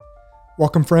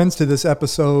Welcome, friends, to this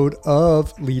episode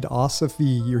of Leadosophy.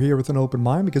 You're here with an open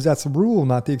mind because that's the rule,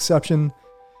 not the exception.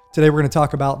 Today, we're going to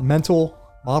talk about mental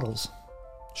models.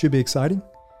 Should be exciting.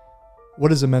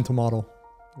 What is a mental model?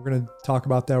 We're going to talk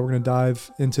about that. We're going to dive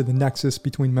into the nexus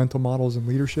between mental models and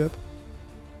leadership.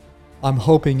 I'm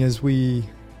hoping as we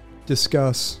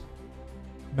discuss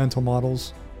mental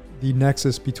models, the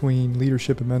nexus between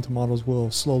leadership and mental models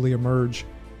will slowly emerge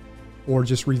or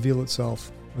just reveal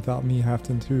itself without me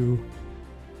having to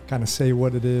kind of say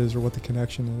what it is or what the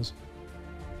connection is.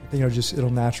 I think it'll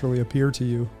naturally appear to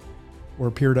you or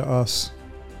appear to us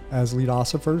as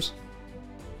leadosophers.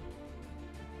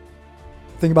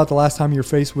 Think about the last time you're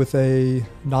faced with a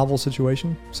novel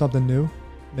situation, something new.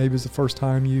 Maybe it's the first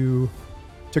time you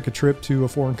took a trip to a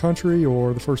foreign country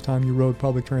or the first time you rode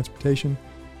public transportation.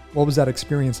 What was that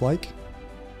experience like?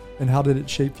 And how did it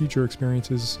shape future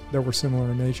experiences that were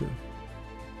similar in nature?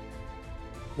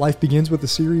 Life begins with a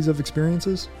series of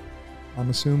experiences. I'm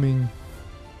assuming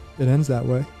it ends that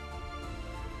way.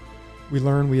 We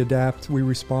learn, we adapt, we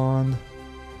respond,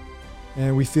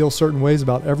 and we feel certain ways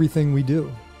about everything we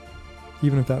do,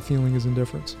 even if that feeling is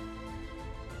indifference.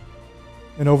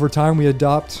 And over time, we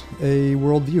adopt a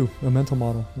worldview, a mental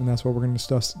model, and that's what we're going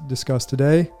to discuss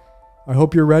today. I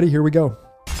hope you're ready. Here we go.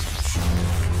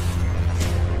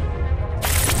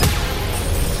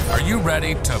 Are you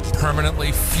ready to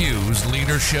permanently fuse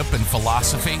leadership and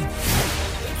philosophy?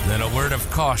 Then a word of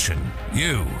caution.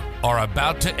 You are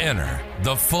about to enter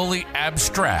the fully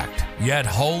abstract yet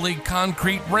wholly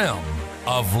concrete realm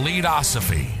of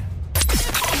Leadosophy.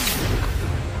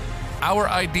 Our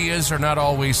ideas are not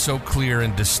always so clear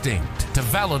and distinct. To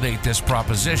validate this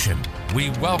proposition,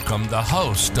 we welcome the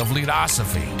host of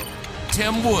Leadosophy,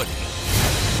 Tim Woody.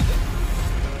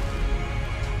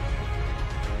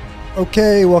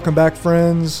 Okay, welcome back,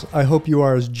 friends. I hope you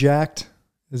are as jacked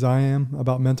as I am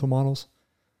about mental models.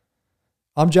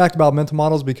 I'm jacked about mental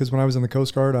models because when I was in the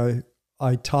Coast Guard,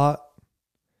 I taught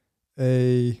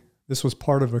this was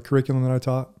part of a curriculum that I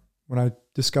taught when I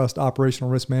discussed operational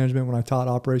risk management, when I taught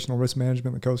operational risk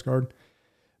management in the Coast Guard.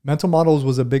 Mental models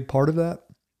was a big part of that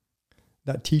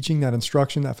teaching, that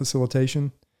instruction, that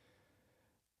facilitation.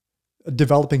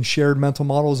 Developing shared mental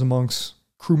models amongst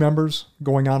crew members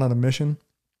going out on a mission.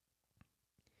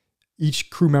 Each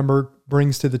crew member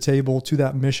brings to the table, to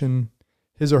that mission,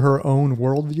 his or her own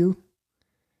worldview,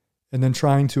 and then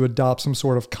trying to adopt some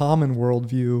sort of common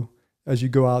worldview as you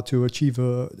go out to achieve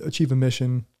a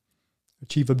mission,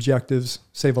 achieve objectives,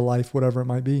 save a life, whatever it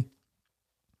might be.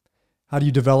 How do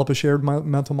you develop a shared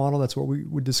mental model? That's what we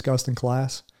discussed in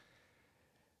class.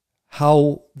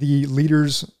 How the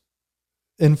leader's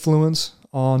influence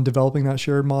on developing that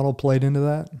shared model played into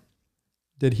that.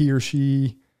 Did he or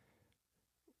she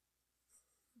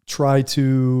try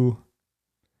to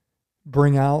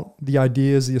bring out the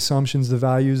ideas, the assumptions, the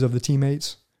values of the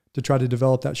teammates to try to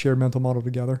develop that shared mental model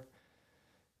together?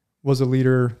 Was a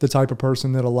leader the type of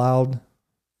person that allowed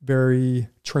very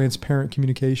transparent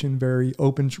communication, very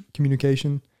open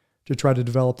communication to try to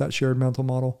develop that shared mental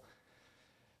model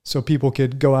so people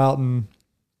could go out and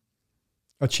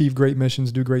achieve great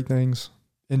missions, do great things,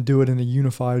 and do it in a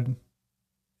unified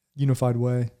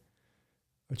way,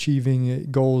 achieving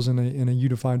goals in a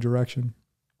unified direction?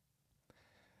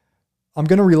 I'm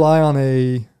going to rely on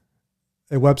a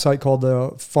website called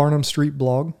the Farnham Street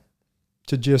blog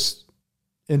to just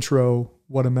intro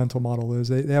what a mental model is.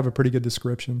 They have a pretty good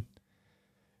description.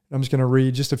 I'm just going to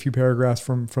read just a few paragraphs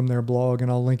from their blog,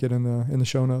 and I'll link it in the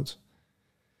show notes.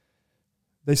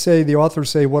 The authors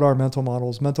say, what are mental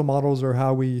models? Mental models are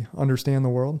how we understand the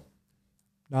world.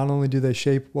 Not only do they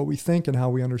shape what we think and how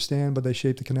we understand, but they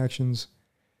shape the connections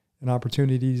and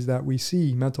opportunities that we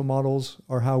see. Mental models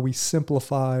are how we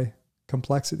simplify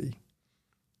complexity,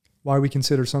 why we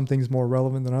consider some things more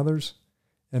relevant than others,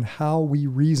 and how we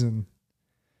reason.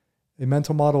 A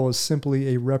mental model is simply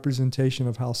a representation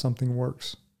of how something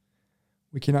works.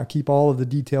 We cannot keep all of the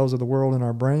details of the world in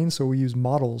our brain, so we use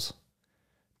models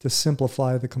to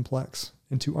simplify the complex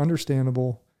into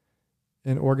understandable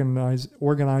and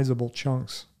organizable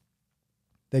chunks.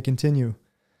 They continue.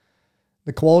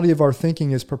 The quality of our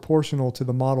thinking is proportional to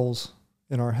the models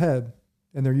in our head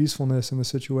and their usefulness in the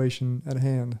situation at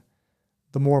hand.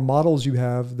 The more models you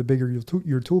have, the bigger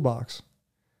your toolbox.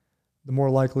 The more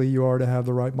likely you are to have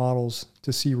the right models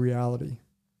to see reality.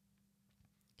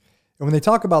 And when they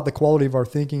talk about the quality of our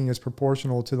thinking is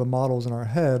proportional to the models in our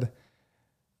head,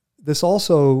 this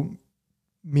also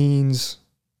means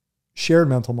shared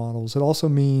mental models. It also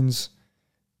means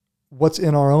what's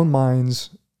in our own minds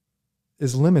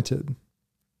is limited.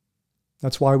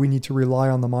 That's why we need to rely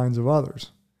on the minds of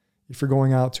others. If you're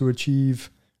going out to achieve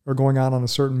or going out on a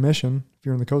certain mission, if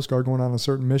you're in the Coast Guard going on a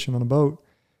certain mission on a boat,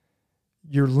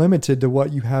 you're limited to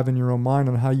what you have in your own mind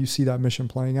on how you see that mission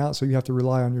playing out. So you have to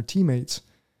rely on your teammates,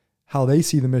 how they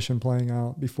see the mission playing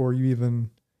out before you even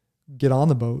get on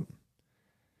the boat.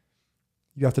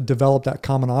 You have to develop that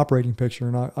common operating picture.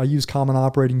 And I use common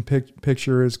operating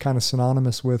picture as kind of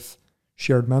synonymous with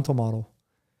shared mental model.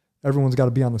 Everyone's got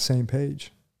to be on the same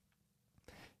page.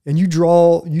 And you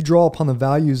draw upon the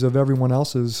values of everyone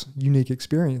else's unique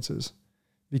experiences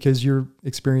because your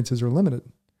experiences are limited.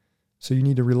 So you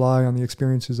need to rely on the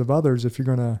experiences of others if you're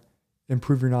going to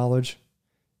improve your knowledge,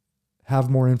 have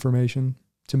more information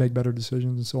to make better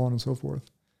decisions, and so on and so forth.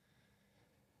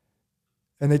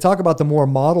 And they talk about the more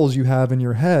models you have in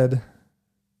your head,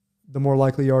 the more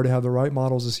likely you are to have the right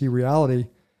models to see reality.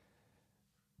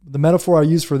 The metaphor I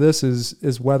use for this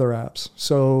is weather apps.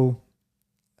 So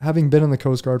having been in the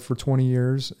Coast Guard for 20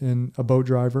 years and a boat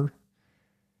driver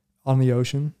on the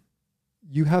ocean,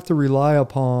 you have to rely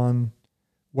upon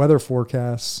weather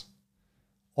forecasts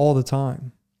all the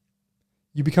time.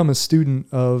 You become a student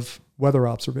of weather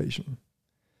observation.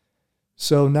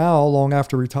 So now, long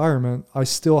after retirement, I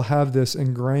still have this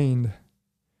ingrained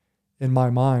in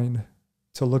my mind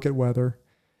to look at weather.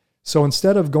 So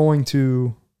instead of going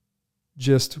to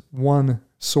just one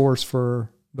source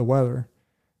for the weather,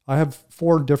 I have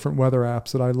 4 different weather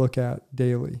apps that I look at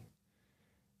daily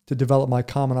to develop my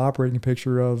common operating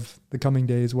picture of the coming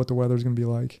days, what the weather is going to be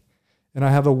like. And I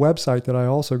have a website that I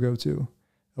also go to,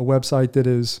 a website that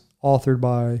is authored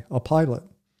by a pilot.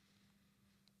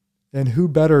 And who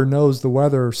better knows the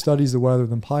weather or studies the weather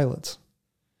than pilots?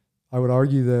 I would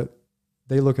argue that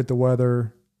they look at the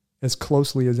weather as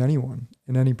closely as anyone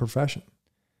in any profession.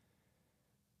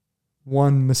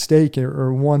 One mistake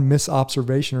or one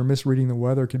misobservation or misreading the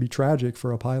weather could be tragic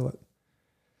for a pilot.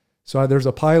 So there's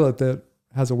a pilot that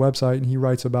has a website and he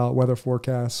writes about weather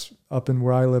forecasts up in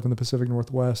where I live in the Pacific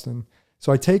Northwest. And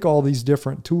so I take all these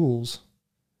different tools,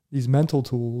 these mental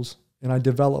tools, and I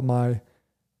develop my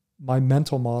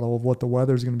mental model of what the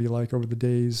weather is going to be like over the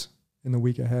days in the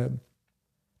week ahead.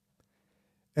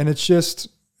 And it's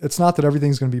not that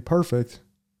everything's going to be perfect,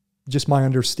 just my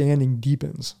understanding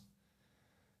deepens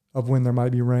of when there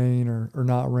might be rain or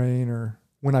not rain, or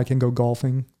when I can go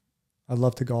golfing. I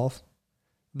love to golf.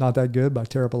 Not that good, but I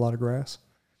tear up a lot of grass.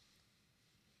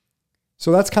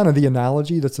 So that's kind of the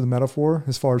analogy, that's the metaphor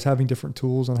as far as having different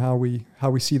tools on how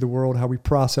we see the world, how we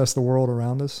process the world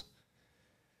around us.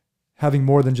 Having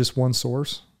more than just one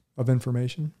source of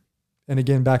information. And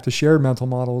again, back to shared mental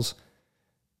models,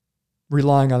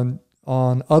 relying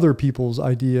on other people's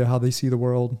idea, how they see the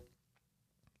world,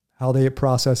 how they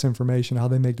process information, how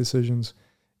they make decisions,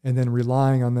 and then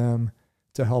relying on them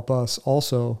to help us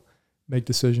also make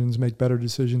decisions, make better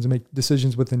decisions, and make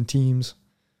decisions within teams,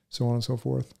 so on and so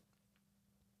forth.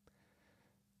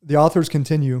 The authors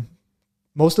continue,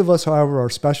 most of us, however, are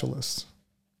specialists.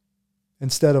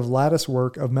 Instead of lattice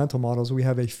work of mental models, we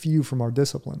have a few from our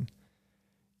discipline.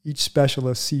 Each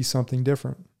specialist sees something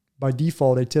different. By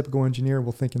default, a typical engineer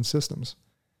will think in systems.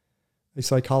 A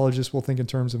psychologist will think in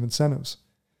terms of incentives.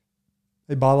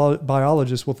 A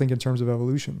biologist will think in terms of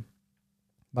evolution.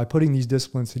 By putting these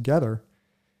disciplines together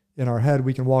in our head,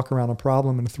 we can walk around a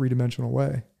problem in a 3-dimensional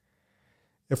way.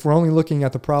 If we're only looking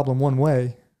at the problem one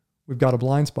way, we've got a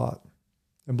blind spot.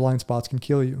 And blind spots can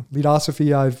kill you.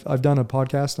 Leadosophy, I've done a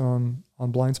podcast on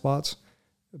blind spots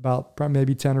about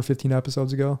maybe 10 or 15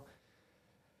 episodes ago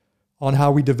on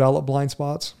how we develop blind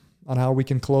spots, on how we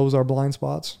can close our blind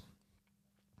spots.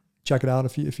 Check it out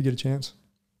if you get a chance.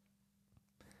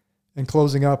 And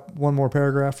closing up, one more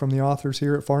paragraph from the authors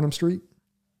here at Farnham Street.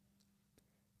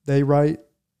 They write,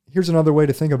 here's another way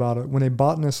to think about it. When a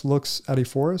botanist looks at a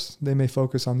forest, they may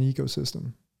focus on the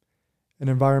ecosystem. An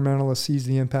environmentalist sees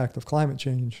the impact of climate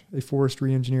change, a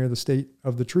forestry engineer the state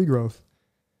of the tree growth,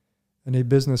 and a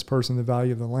business person the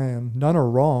value of the land. None are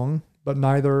wrong, but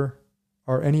neither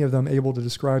are any of them able to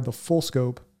describe the full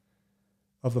scope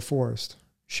of the forest.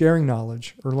 Sharing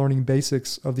knowledge or learning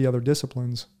basics of the other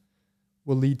disciplines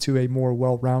will lead to a more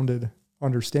well-rounded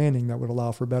understanding that would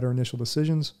allow for better initial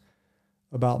decisions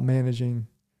about managing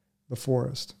the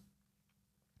forest.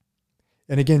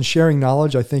 And again, sharing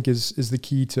knowledge, I think, is the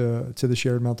key to the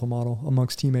shared mental model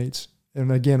amongst teammates. And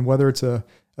again, whether it's a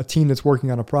team that's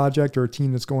working on a project or a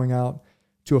team that's going out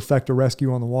to effect a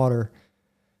rescue on the water,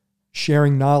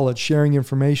 sharing knowledge, sharing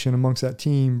information amongst that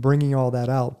team, bringing all that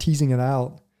out, teasing it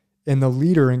out, and the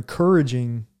leader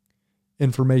encouraging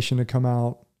information to come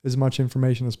out, as much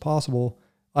information as possible.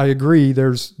 I agree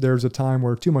there's a time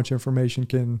where too much information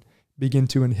can begin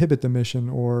to inhibit the mission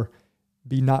or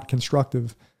be not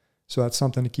constructive. So that's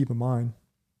something to keep in mind.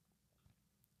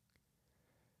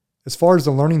 As far as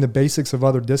the learning the basics of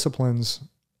other disciplines,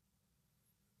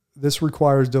 this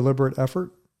requires deliberate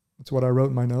effort. That's what I wrote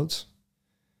in my notes.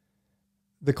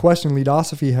 The question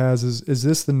Leadosophy has is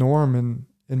this the norm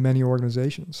in many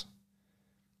organizations?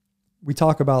 We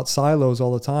talk about silos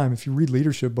all the time. If you read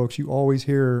leadership books, you always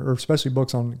hear, or especially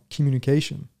books on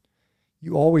communication,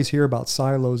 you always hear about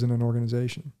silos in an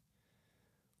organization.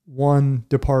 One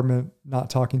department not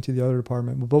talking to the other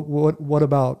department. But what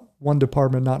about one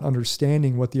department not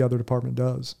understanding what the other department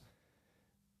does?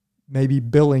 Maybe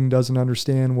billing doesn't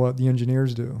understand what the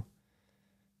engineers do.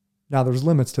 Now, there's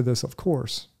limits to this, of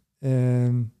course.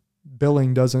 And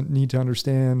billing doesn't need to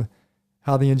understand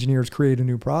how the engineers create a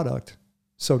new product,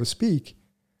 so to speak.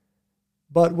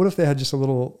 But what if they had just a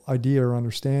little idea or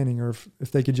understanding, or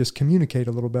if they could just communicate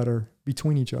a little better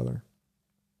between each other?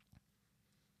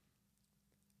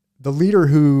 The leader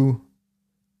who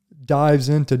dives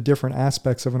into different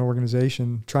aspects of an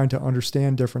organization, trying to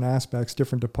understand different aspects,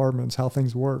 different departments, how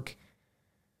things work,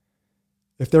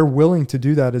 if they're willing to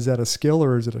do that, is that a skill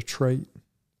or is it a trait?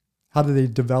 How do they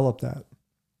develop that?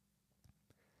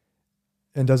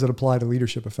 And does it apply to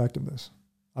leadership effectiveness?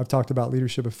 I've talked about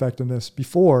leadership effectiveness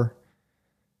before.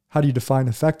 How do you define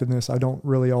effectiveness? I don't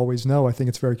really always know. I think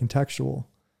it's very contextual.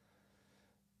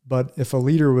 But if a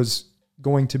leader was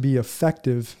going to be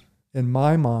effective, in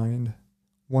my mind,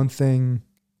 one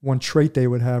trait they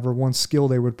would have or one skill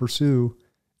they would pursue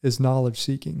is knowledge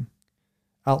seeking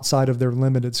outside of their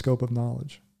limited scope of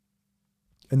knowledge.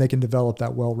 And they can develop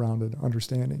that well-rounded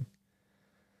understanding.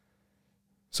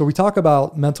 So we talk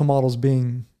about mental models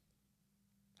being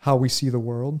how we see the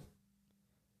world,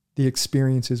 the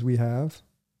experiences we have,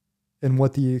 and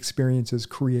what the experiences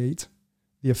create,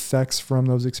 the effects from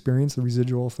those experiences, the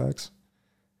residual effects,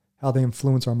 how they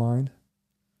influence our mind.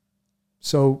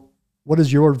 So what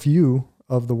is your view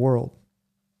of the world?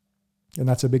 And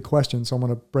that's a big question. So I'm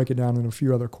going to break it down into a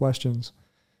few other questions.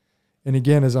 And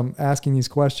again, as I'm asking these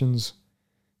questions,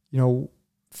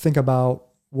 think about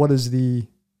what is the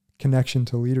connection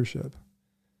to leadership,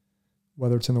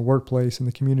 whether it's in the workplace, in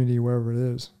the community, wherever it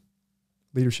is.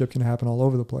 Leadership can happen all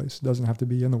over the place. It doesn't have to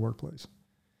be in the workplace.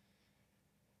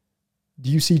 Do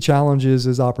you see challenges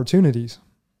as opportunities?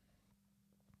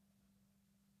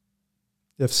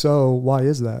 If so, why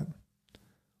is that?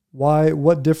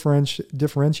 What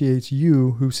differentiates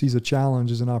you who sees a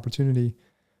challenge as an opportunity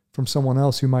from someone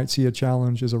else who might see a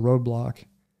challenge as a roadblock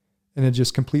and it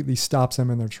just completely stops them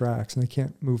in their tracks and they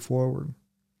can't move forward?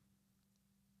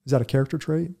 Is that a character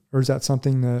trait, or is that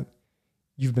something that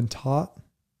you've been taught?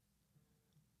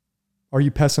 Are you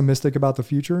pessimistic about the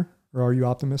future, or are you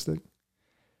optimistic?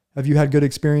 Have you had good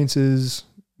experiences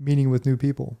meeting with new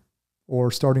people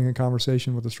or starting a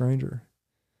conversation with a stranger?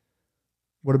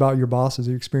 What about your bosses,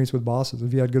 your experience with bosses?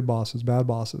 Have you had good bosses, bad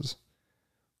bosses?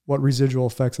 What residual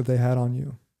effects have they had on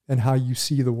you and how you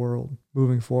see the world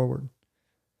moving forward?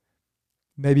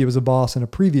 Maybe it was a boss in a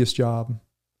previous job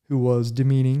who was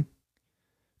demeaning,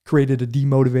 created a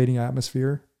demotivating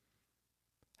atmosphere.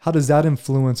 How does that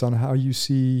influence on how you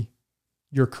see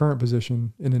your current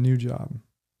position in a new job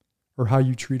or how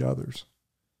you treat others?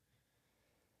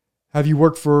 Have you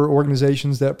worked for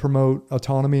organizations that promote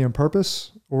autonomy and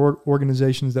purpose, or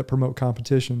organizations that promote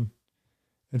competition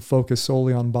and focus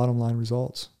solely on bottom line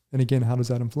results? And again, how does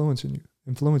that influence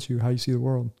you, how you see the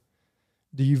world?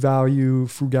 Do you value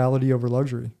frugality over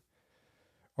luxury?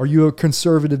 Are you a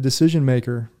conservative decision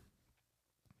maker,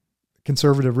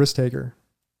 conservative risk taker?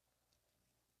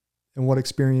 And what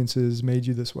experiences made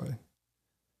you this way?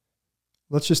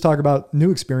 Let's just talk about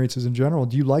new experiences in general.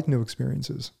 Do you like new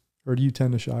experiences, or do you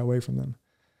tend to shy away from them?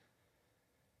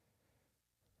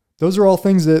 Those are all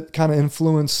things that kind of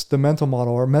influence the mental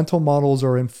model. Our mental models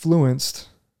are influenced,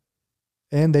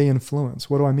 and they influence.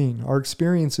 What do I mean? Our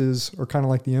experiences are kind of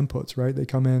like the inputs, right? They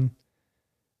come in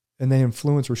and they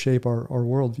influence or shape our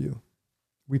worldview.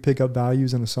 We pick up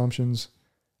values and assumptions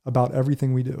about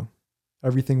everything we do,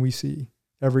 everything we see,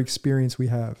 every experience we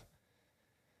have.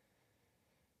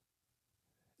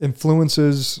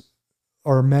 Influences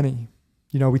are many.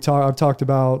 I've talked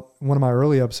about, one of my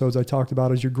early episodes, I talked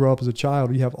about as you grow up as a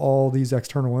child, you have all these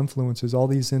external influences, all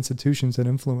these institutions that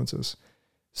influence us.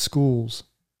 Schools,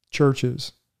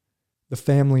 churches, the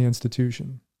family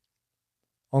institution,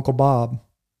 Uncle Bob,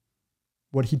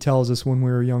 what he tells us when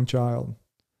we're a young child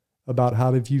about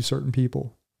how to view certain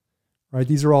people, right?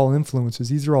 These are all influences.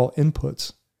 These are all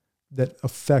inputs that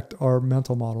affect our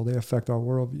mental model. They affect our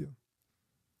worldview.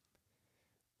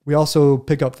 We also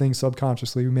pick up things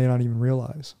subconsciously we may not even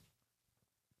realize.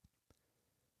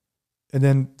 And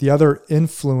then the other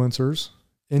influencers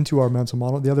into our mental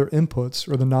model, the other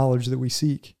inputs, are the knowledge that we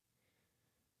seek.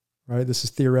 right? This is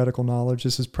theoretical knowledge.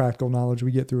 This is practical knowledge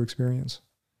we get through experience.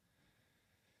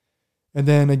 And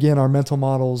then again, our mental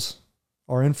models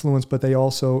are influenced, but they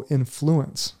also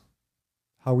influence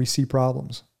how we see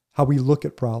problems, how we look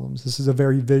at problems. This is a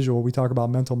very visual. We talk about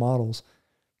mental models.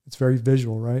 It's very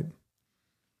visual, right?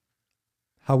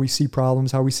 How we see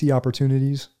problems, how we see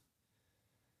opportunities.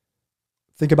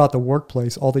 Think about the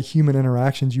workplace, all the human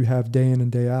interactions you have day in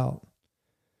and day out.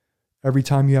 Every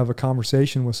time you have a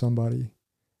conversation with somebody,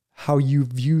 how you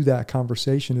view that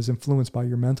conversation is influenced by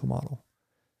your mental model,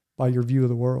 by your view of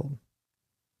the world.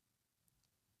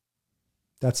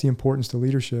 That's the importance to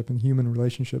leadership and human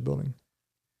relationship building.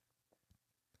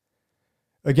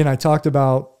 Again, I talked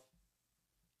about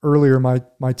earlier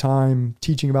my time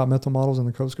teaching about mental models in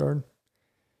the Coast Guard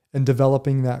and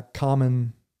developing that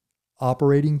common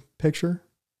operating picture,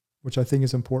 which I think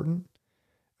is important.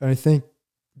 And I think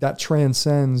that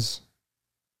transcends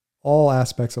all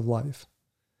aspects of life.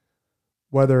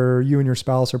 Whether you and your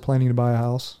spouse are planning to buy a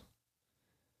house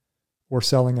or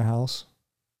selling a house,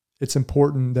 it's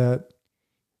important that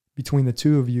between the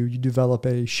two of you, you develop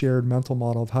a shared mental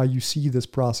model of how you see this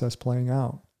process playing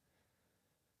out.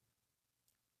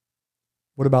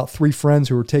 What about 3 friends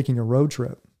who are taking a road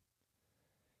trip?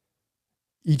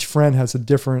 Each friend has a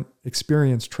different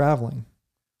experience traveling.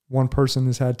 One person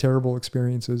has had terrible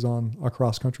experiences on a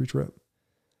cross-country trip.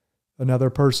 Another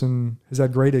person has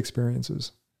had great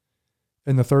experiences.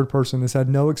 And the third person has had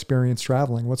no experience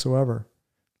traveling whatsoever.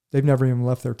 They've never even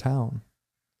left their town.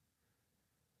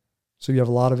 So you have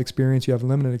a lot of experience, you have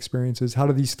limited experiences. How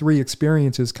do these 3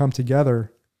 experiences come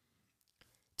together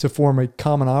to form a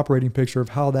common operating picture of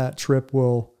how that trip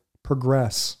will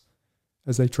progress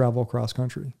as they travel across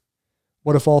country?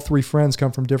 What if all 3 friends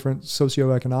come from different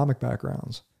socioeconomic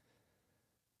backgrounds?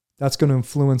 That's going to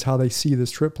influence how they see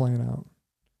this trip playing out.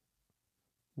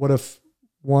 What if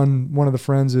one of the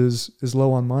friends is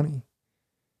low on money?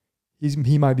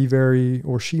 He might be very,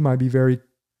 or she might be very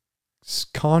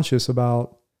conscious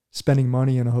about spending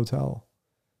money in a hotel.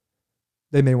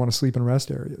 They may want to sleep in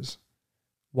rest areas.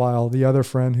 While the other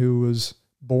friend who was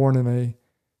born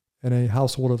in a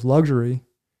household of luxury,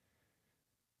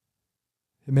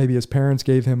 maybe his parents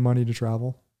gave him money to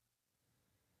travel,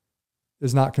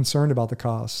 is not concerned about the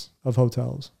costs of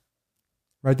hotels,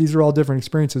 right? These are all different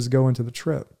experiences that go into the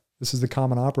trip. This is the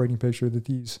common operating picture that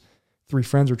these 3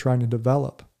 friends are trying to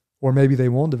develop. Or maybe they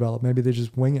won't develop. Maybe they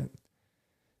just wing it.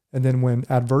 And then when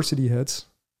adversity hits,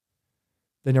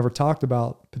 they never talked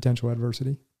about potential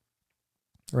adversity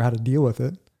or how to deal with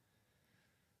it.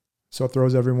 So it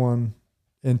throws everyone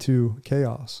into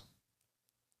chaos.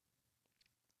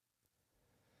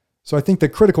 So I think the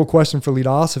critical question for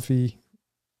Leadosophy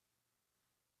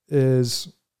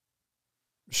is,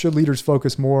 should leaders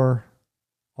focus more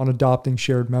on adopting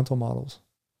shared mental models?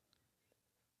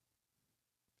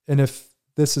 And if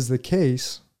this is the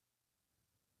case,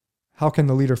 how can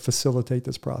the leader facilitate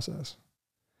this process?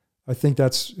 I think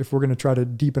that's, if we're going to try to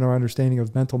deepen our understanding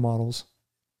of mental models,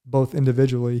 both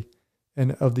individually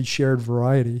and of the shared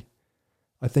variety,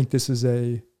 I think this is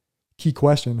a key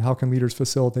question. How can leaders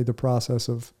facilitate the process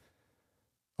of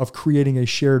creating a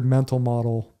shared mental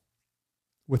model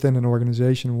within an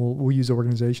organization? We'll use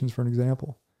organizations for an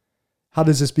example. How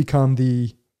does this become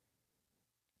the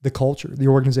culture, the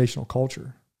organizational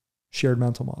culture? Shared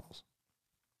mental models.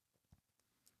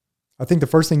 I think the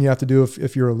first thing you have to do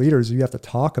if you're a leader is you have to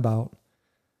talk about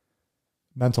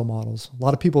mental models. A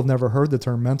lot of people have never heard the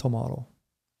term mental model.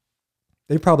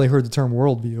 They've probably heard the term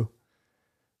worldview.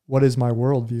 What is my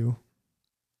worldview?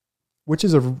 Which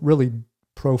is a really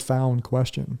profound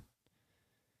question.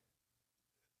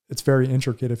 It's very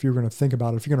intricate if you're going to think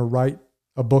about it. If you're going to write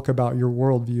a book about your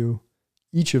worldview,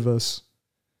 each of us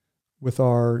with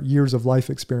our years of life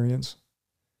experience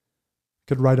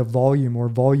could write a volume or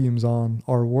volumes on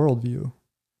our worldview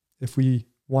if we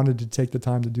wanted to take the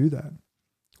time to do that.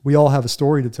 We all have a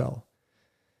story to tell.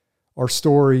 Our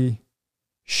story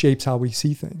shapes how we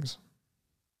see things.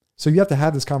 So you have to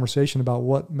have this conversation about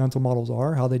what mental models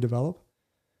are, how they develop.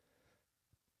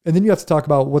 And then you have to talk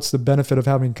about what's the benefit of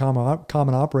having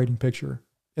common operating picture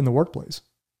in the workplace.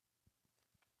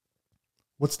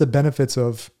 What's the benefits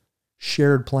of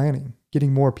shared planning,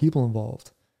 getting more people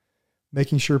involved,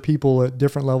 making sure people at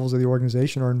different levels of the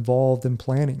organization are involved in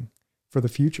planning for the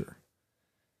future.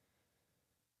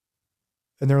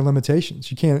 And there are limitations.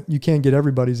 You can't get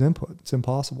everybody's input. It's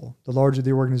impossible. The larger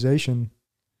the organization,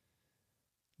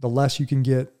 the less you can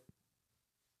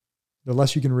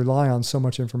rely on so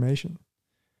much information.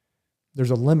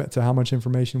 There's a limit to how much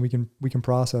information we can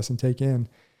process and take in.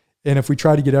 And if we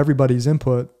try to get everybody's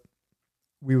input,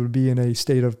 we would be in a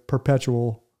state of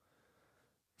perpetual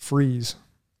freeze.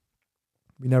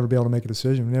 we'd never be able to make a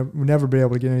decision. We'd never be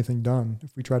able to get anything done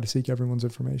if we tried to seek everyone's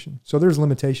information. So there's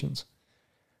limitations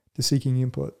to seeking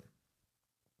input.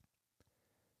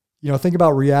 Think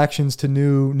about reactions to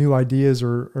new ideas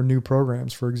or new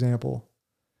programs, for example,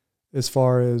 as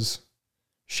far as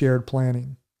shared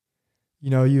planning.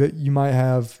 You might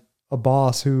have a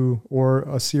boss or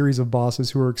a series of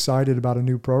bosses who are excited about a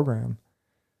new program,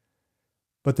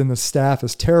 but then the staff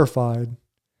is terrified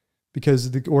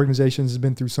because the organization has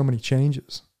been through so many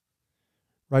changes,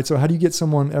 right? So how do you get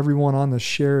everyone on the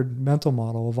shared mental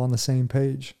model of on the same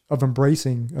page of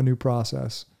embracing a new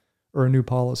process or a new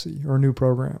policy or a new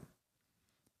program?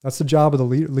 That's the job of the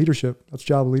leadership. That's the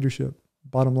job of leadership,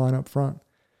 bottom line up front.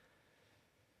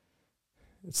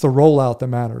 It's the rollout that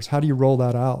matters. How do you roll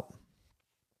that out?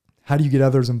 How do you get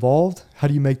others involved? How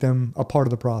do you make them a part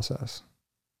of the process,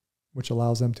 which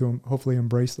allows them to hopefully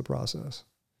embrace the process?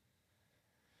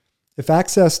 If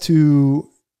access to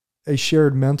a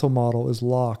shared mental model is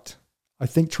locked, I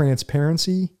think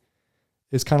transparency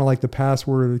is kind of like the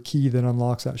password or the key that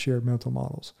unlocks that shared mental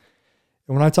models.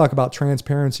 And when I talk about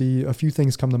transparency, a few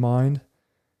things come to mind.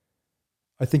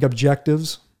 I think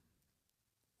objectives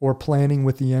or planning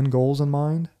with the end goals in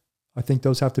mind, I think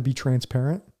those have to be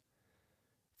transparent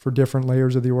for different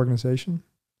layers of the organization.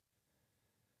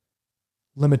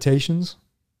 Limitations,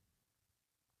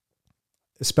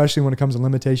 especially when it comes to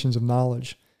limitations of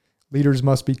knowledge. Leaders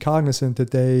must be cognizant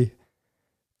that they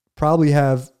probably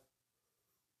have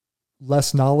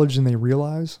less knowledge than they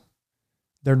realize.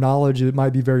 Their knowledge, it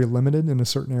might be very limited in a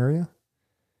certain area.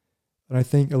 And I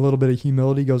think a little bit of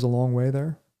humility goes a long way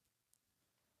there.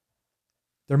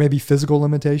 There may be physical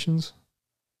limitations,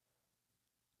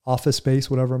 office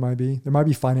space, whatever it might be. There might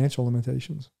be financial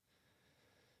limitations.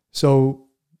 So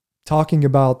talking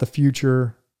about the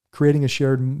future, creating a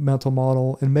shared mental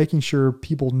model, and making sure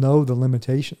people know the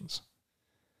limitations.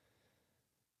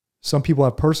 Some people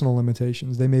have personal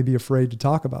limitations they may be afraid to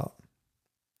talk about,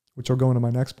 which will go into my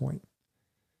next point.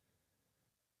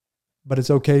 But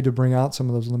it's okay to bring out some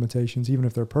of those limitations, even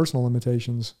if they're personal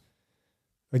limitations.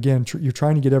 Again, you're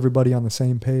trying to get everybody on the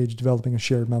same page, developing a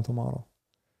shared mental model.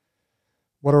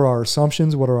 What are our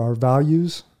assumptions? What are our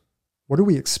values? What do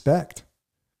we expect?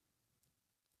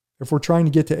 If we're trying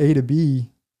to get to A to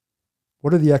B,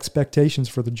 what are the expectations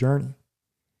for the journey?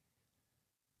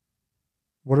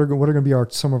 What are going to be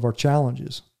some of our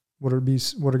challenges? What are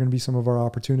going to be some of our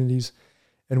opportunities?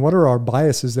 And what are our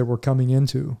biases that we're coming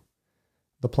into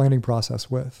the planning process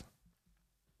with?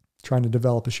 Trying to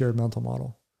develop a shared mental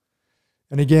model.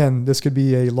 And again, this could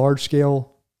be a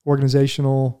large-scale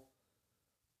organizational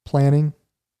planning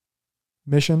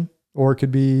mission, or it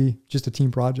could be just a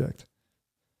team project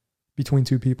between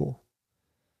two people.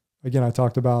 Again, I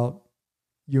talked about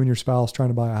you and your spouse trying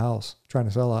to buy a house, trying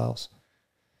to sell a house.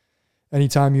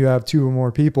 Anytime you have two or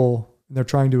more people and they're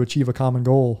trying to achieve a common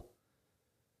goal,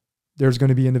 there's going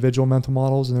to be individual mental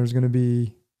models and there's going to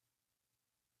be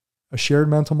a shared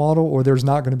mental model, or there's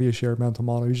not going to be a shared mental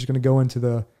model. You're just going to go into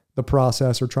the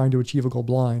process or trying to achieve a goal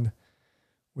blind,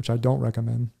 which I don't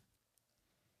recommend.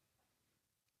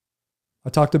 I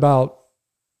talked about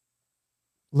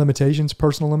limitations,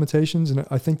 personal limitations, and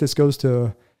I think this goes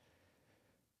to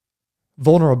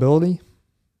vulnerability.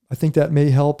 I think that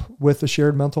may help with the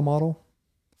shared mental model.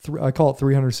 I call it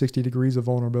 360 degrees of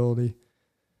vulnerability.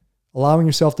 Allowing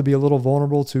yourself to be a little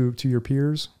vulnerable to your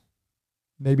peers,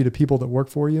 maybe to people that work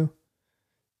for you,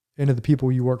 and to the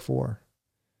people you work for.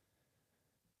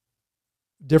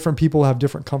 Different people have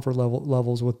different comfort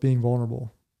levels with being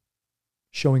vulnerable,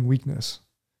 showing weakness,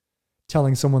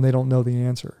 telling someone they don't know the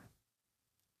answer.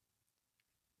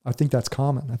 I think that's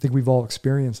common. I think we've all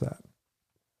experienced that.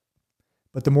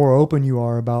 But the more open you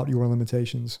are about your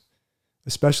limitations,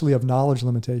 especially of knowledge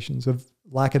limitations, of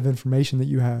lack of information that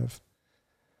you have,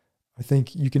 I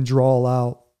think you can draw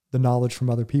out the knowledge from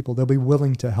other people. They'll be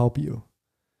willing to help you.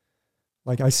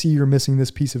 Like, I see you're missing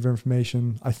this piece of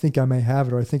information. I think I may have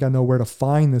it, or I think I know where to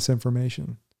find this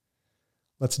information.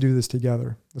 Let's do this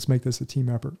together. Let's make this a team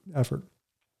effort.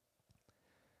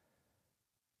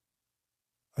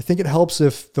 I think it helps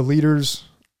if the leaders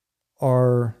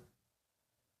are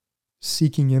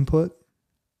seeking input,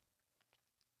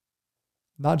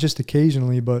 not just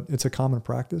occasionally, but it's a common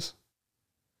practice.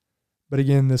 But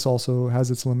again, this also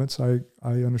has its limits. I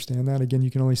understand that. Again,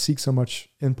 you can only seek so much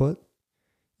input.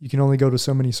 You can only go to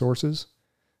so many sources.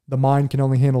 The mind can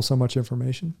only handle so much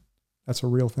information. That's a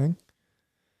real thing.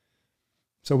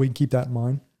 So we can keep that in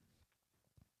mind.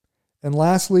 And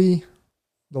lastly,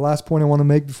 the last point I want to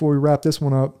make before we wrap this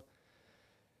one up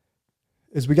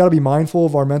is we got to be mindful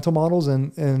of our mental models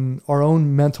and our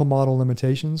own mental model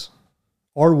limitations.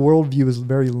 Our worldview is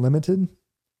very limited.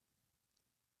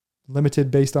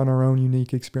 limited based on our own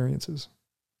unique experiences.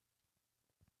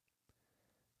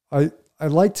 I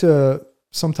like to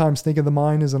sometimes think of the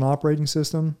mind as an operating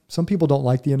system. Some people don't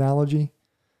like the analogy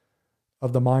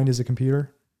of the mind as a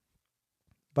computer,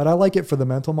 but I like it for the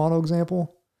mental model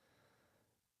example,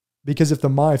 because if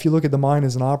you look at the mind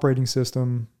as an operating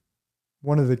system,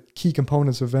 one of the key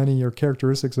components of any, or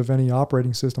characteristics of any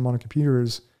operating system on a computer,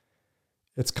 is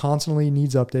it's constantly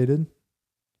needs updated.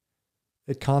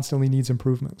 It constantly needs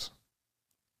improvements.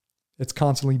 It's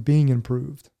constantly being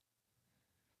improved.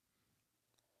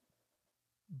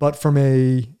 But from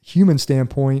a human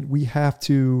standpoint, we have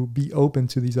to be open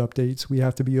to these updates. We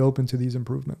have to be open to these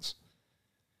improvements.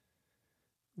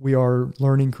 We are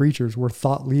learning creatures. We're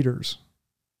thought leaders.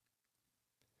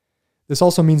 This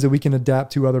also means that we can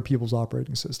adapt to other people's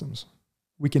operating systems.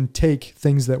 We can take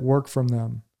things that work from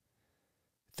them,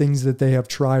 things that they have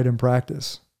tried and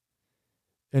practiced,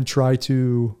 and try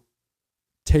to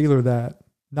tailor that,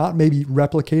 not maybe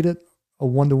replicate it, a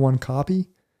one-to-one copy,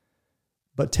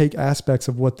 but take aspects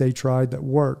of what they tried that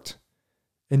worked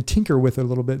and tinker with it a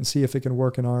little bit and see if it can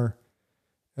work in our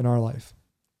life,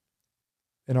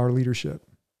 in our leadership,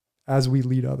 as we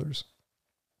lead others.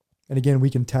 And again, we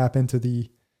can tap into the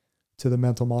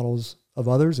mental models of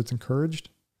others. It's encouraged.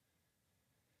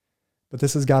 But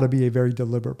this has got to be a very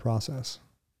deliberate process.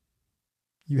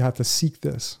 You have to seek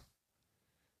this.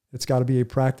 It's got to be a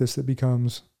practice that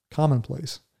becomes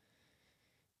commonplace.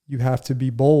 You have to be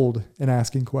bold in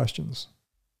asking questions,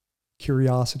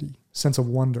 curiosity, sense of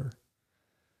wonder.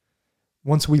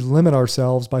 Once we limit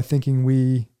ourselves by thinking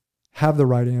we have the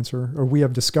right answer, or we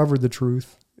have discovered the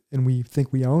truth and we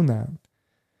think we own that,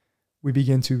 we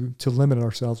begin to limit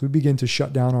ourselves. We begin to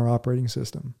shut down our operating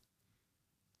system,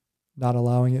 not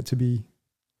allowing it to be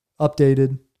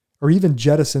updated or even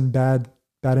jettison bad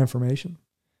information.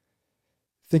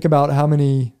 Think about how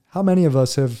many of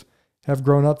us have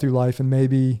grown up through life, and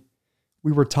maybe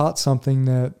we were taught something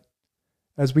that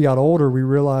as we got older, we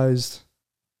realized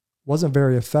wasn't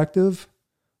very effective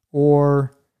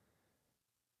or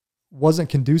wasn't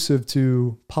conducive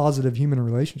to positive human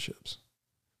relationships.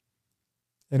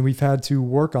 And we've had to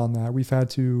work on that. We've had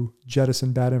to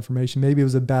jettison bad information. Maybe it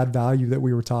was a bad value that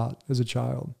we were taught as a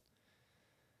child.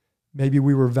 Maybe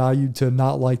we were valued to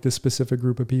not like this specific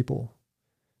group of people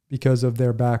because of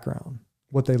their background,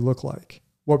 what they look like,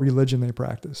 what religion they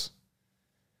practice,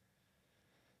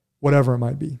 whatever it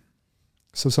might be.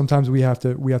 So sometimes we have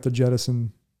to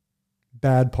jettison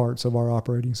bad parts of our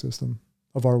operating system,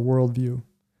 of our worldview,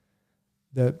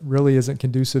 that really isn't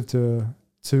conducive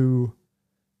to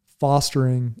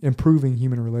fostering, improving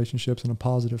human relationships in a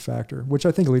positive factor, which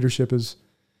I think leadership is.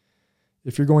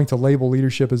 If you're going to label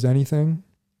leadership as anything,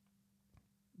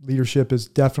 leadership is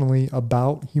definitely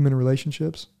about human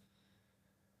relationships,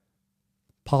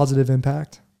 positive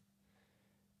impact.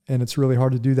 And it's really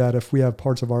hard to do that if we have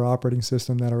parts of our operating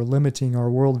system that are limiting our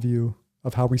worldview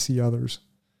of how we see others.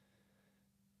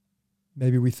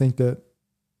 Maybe we think that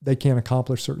they can't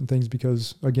accomplish certain things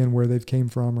because, again, where they've came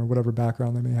from or whatever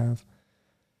background they may have.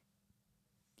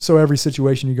 So every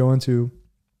situation you go into,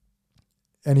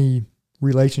 any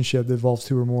relationship that involves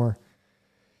two or more,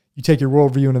 you take your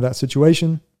worldview into that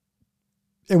situation,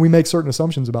 and we make certain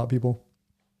assumptions about people.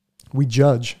 We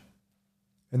judge,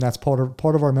 and that's part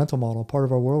of our mental model, part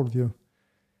of our worldview.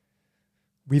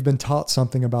 We've been taught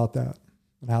something about that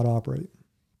and how to operate.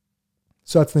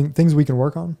 So I think things we can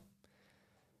work on.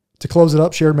 To close it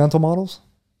up, shared mental models,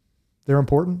 they're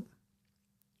important.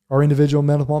 Our individual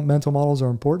mental models are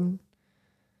important.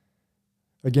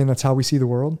 Again, that's how we see the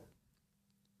world.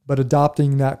 But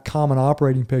adopting that common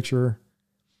operating picture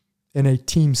in a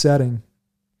team setting,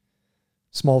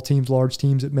 small teams, large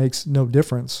teams, it makes no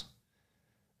difference.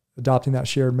 Adopting that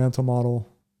shared mental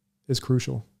model is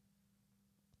crucial.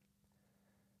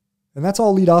 And that's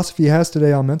all Leadosophy has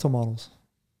today on mental models.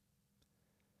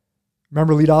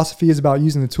 Remember, Leadosophy is about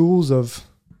using the tools of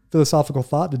philosophical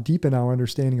thought to deepen our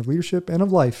understanding of leadership and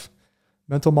of life.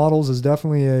 Mental models is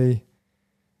definitely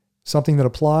something that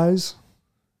applies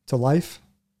to life,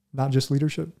 not just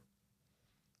leadership.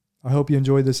 I hope you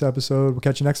enjoyed this episode. We'll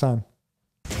catch you next time.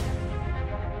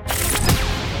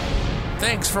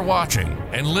 Thanks for watching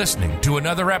and listening to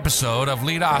another episode of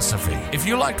Leadosophy. If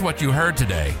you liked what you heard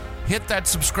today, hit that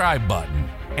subscribe button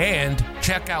and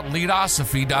check out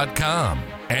Leadosophy.com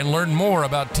and learn more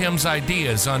about Tim's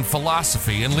ideas on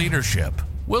philosophy and leadership.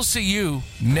 We'll see you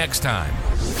next time.